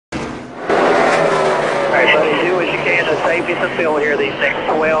to save you some fuel here these next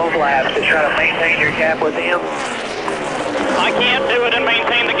 12 laps to try to maintain your gap with him. I can't do it and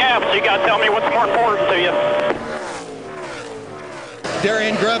maintain the gap, so you got to tell me what's more important to you.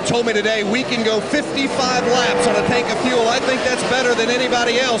 Darian Grubb told me today we can go 55 laps on a tank of fuel. I think that's better than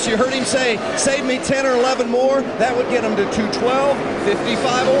anybody else. You heard him say, save me 10 or 11 more. That would get him to 212,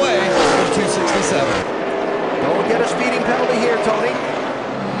 55 away from 267. Don't get a speeding penalty here, Tony.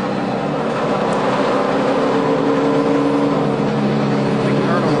 We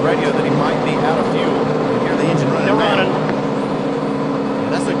heard on the radio that he might be out of fuel. You hear the engine running. Still running. Yeah,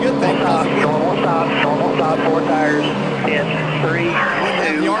 that's a good thing. Normal stop, 4 tires. 10, 3,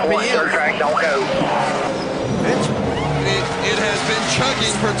 2, 1, third track, don't go. It has been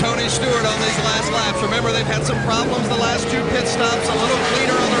chugging for Tony Stewart on these last laps. Remember, they've had some problems the last 2 pit stops. A little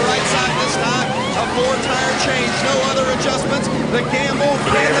cleaner on the right side this time. A 4-tire change, no other adjustments. The gamble,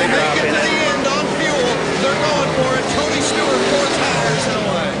 can they make it to the end on fuel? They're going for it. Tony Stewart, 4 tires and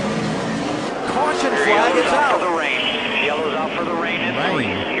away. Caution flag is out. For the rain. Yellow's out for the rain and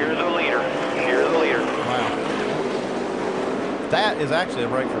 3. Here's the leader. Here's the leader. Wow. That is actually a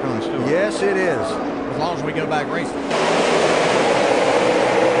break for Tony Stewart. Yes, it is. As long as we go back racing.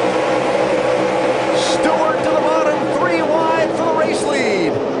 Stewart to the bottom, 3 wide for the race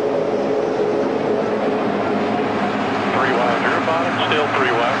lead. 3 wide, you're bottom, still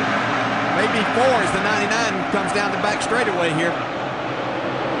 3 wide. Maybe 4 as the 99 comes down the back straightaway here.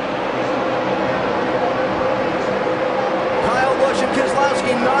 Kyle Busch and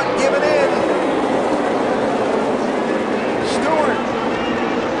Keselowski not giving in. Stewart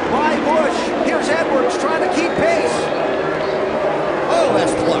by Busch. Here's Edwards trying to keep pace. Oh,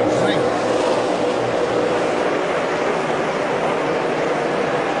 that's close.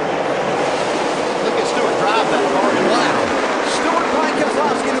 Look at Stewart drive that car. Wow. Stewart by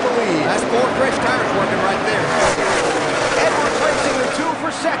Keselowski to the lead. That's 4 fresh tires working right there. Edwards racing the 2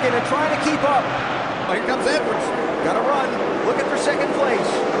 for second and trying to keep up. Oh, here comes Edwards. Got to run. Looking for second place.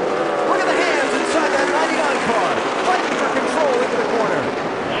 Look at the hands inside that 99 car. Fighting for control into the corner.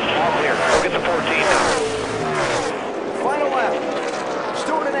 All clear. Go get the 14 now. Final lap.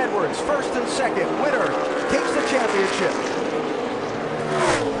 Stewart and Edwards, first and second. Winner takes the championship.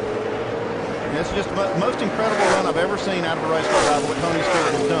 It's just the most incredible run I've ever seen out of a race car driver, what Tony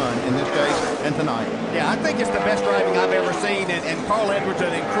Stewart has done in this race and tonight. Yeah, I think it's the best driving I've ever seen, and Carl Edwards did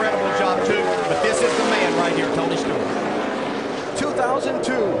an incredible job too, but this is the man right here, Tony Stewart.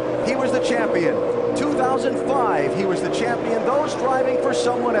 2002, he was the champion. 2005, he was the champion, those driving for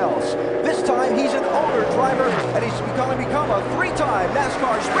someone else. This time, he's an older driver, and he's going to become a 3-time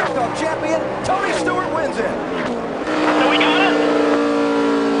NASCAR Sprint Cup champion. Tony Stewart wins it. So we got it?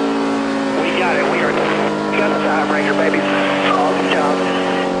 We got it. We got the tiebreaker, baby. Awesome job.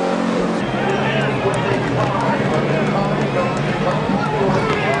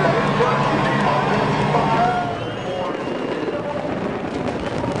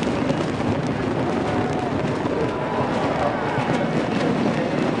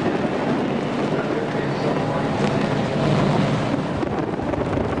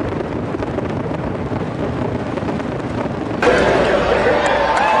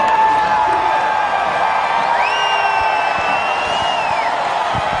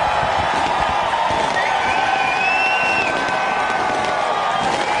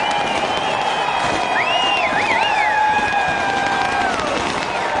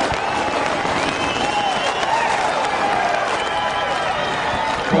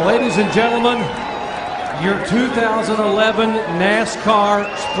 Ladies and gentlemen, your 2011 NASCAR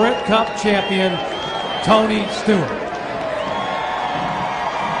Sprint Cup champion, Tony Stewart.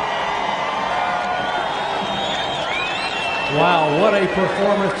 Wow, what a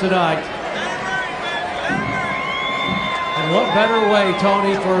performance tonight. And what better way,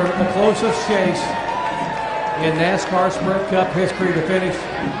 Tony, for the closest chase in NASCAR Sprint Cup history to finish?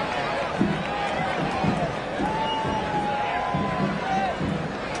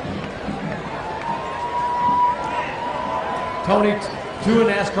 Tony, 2 of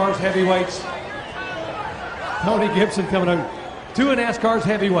NASCAR's heavyweights. Tony Gibson coming on. 2 of NASCAR's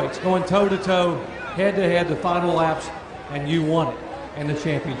heavyweights going toe-to-toe, head-to-head, the final laps, and you won it in the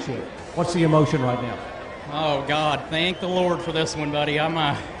championship. What's the emotion right now? Oh, God, thank the Lord for this one, buddy.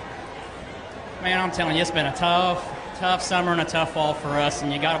 Man, I'm telling you, it's been a tough summer and a tough fall for us,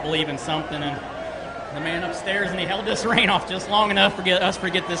 and you got to believe in something. And the man upstairs, and he held this rain off just long enough for us to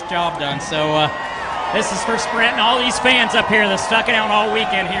get this job done. So, this is for Sprint and all these fans up here that stuck it out all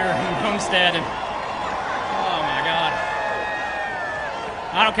weekend here in Homestead. And oh my God,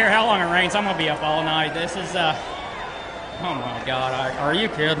 I don't care how long it rains, I'm gonna be up all night. This is, oh my God, are you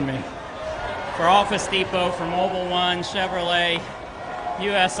kidding me? for Office Depot, for Mobile One, Chevrolet,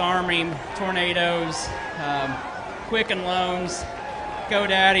 U.S. Army, Tornadoes, Quicken Loans,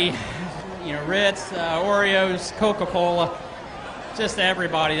 GoDaddy, Ritz, Oreos, Coca-Cola, just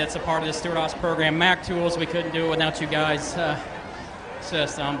everybody that's a part of the Stewart Haas program. Mac Tools, we couldn't do it without you guys. It's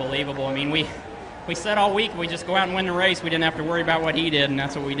just unbelievable. I mean, we said all week we just go out and win the race. We didn't have to worry about what he did, and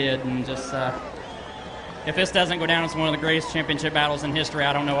that's what we did. And just if this doesn't go down as one of the greatest championship battles in history,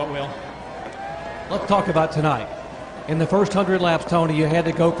 I don't know what will. Let's talk about tonight. In the first 100 laps, Tony, you had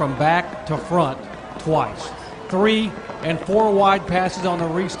to go from back to front twice. 3 and 4 wide passes on the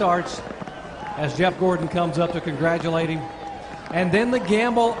restarts as Jeff Gordon comes up to congratulate him. And then the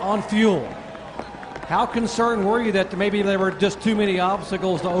gamble on fuel. How concerned were you that maybe there were just too many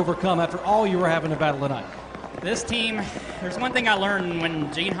obstacles to overcome after all you were having to battle tonight? This team, there's one thing I learned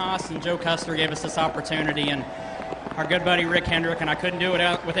when Gene Haas and Joe Custer gave us this opportunity, and our good buddy Rick Hendrick, and I couldn't do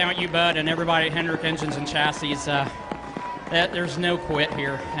it without you, Bud, and everybody at Hendrick Engines and Chassis, that there's no quit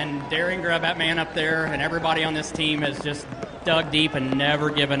here. And Daring Grubb, that man up there, and everybody on this team has just dug deep and never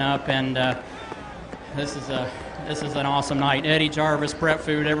given up, and this is an awesome night. Eddie Jarvis, Prep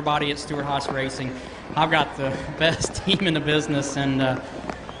Food, everybody at Stewart Haas Racing. I've got the best team in the business, and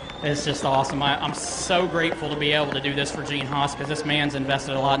it's just awesome. I'm so grateful to be able to do this for Gene Haas, because this man's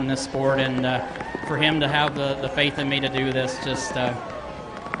invested a lot in this sport, and for him to have the faith in me to do this, just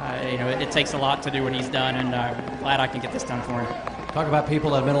it takes a lot to do what he's done, and I'm glad I can get this done for him. Talk about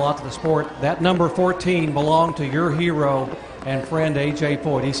people that meant a lot to the sport. That number 14 belonged to your hero and friend A.J.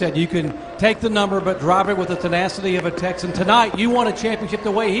 Foyt. He said you can take the number but drive it with the tenacity of a Texan. Tonight, you won a championship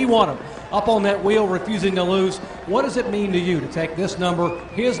the way he won them, up on that wheel, refusing to lose. What does it mean to you to take this number,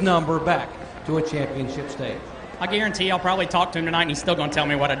 his number, back to a championship stage? I guarantee I'll probably talk to him tonight, and he's still going to tell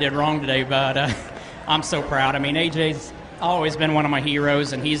me what I did wrong today, but I'm so proud. I mean, A.J.'s always been one of my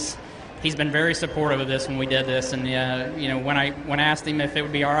heroes, and he's been very supportive of this when we did this. And when I asked him if it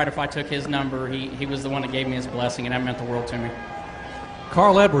would be all right if I took his number, he was the one that gave me his blessing, and that meant the world to me.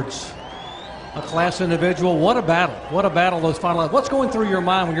 Carl Edwards, a class individual. What a battle! What a battle those final laps. What's going through your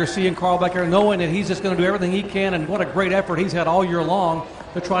mind when you're seeing Carl back there, knowing that he's just going to do everything he can, and what a great effort he's had all year long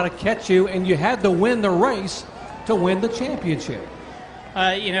to try to catch you, and you had to win the race to win the championship.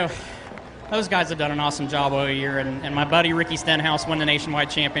 Those guys have done an awesome job all year, and my buddy Ricky Stenhouse won the nationwide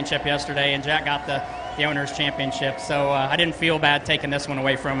championship yesterday, and Jack got the owner's championship. So I didn't feel bad taking this one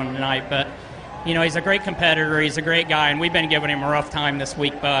away from him tonight. But, he's a great competitor. He's a great guy, and we've been giving him a rough time this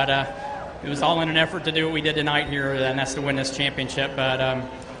week. But it was all in an effort to do what we did tonight here, and that's to win this championship. But,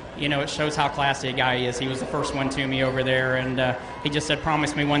 it shows how classy a guy he is. He was the first one to me over there, and he just said,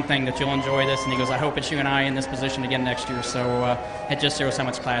 promise me one thing, that you'll enjoy this. And he goes, I hope it's you and I in this position again next year. So it just shows how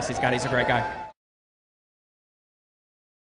much class he's got. He's a great guy.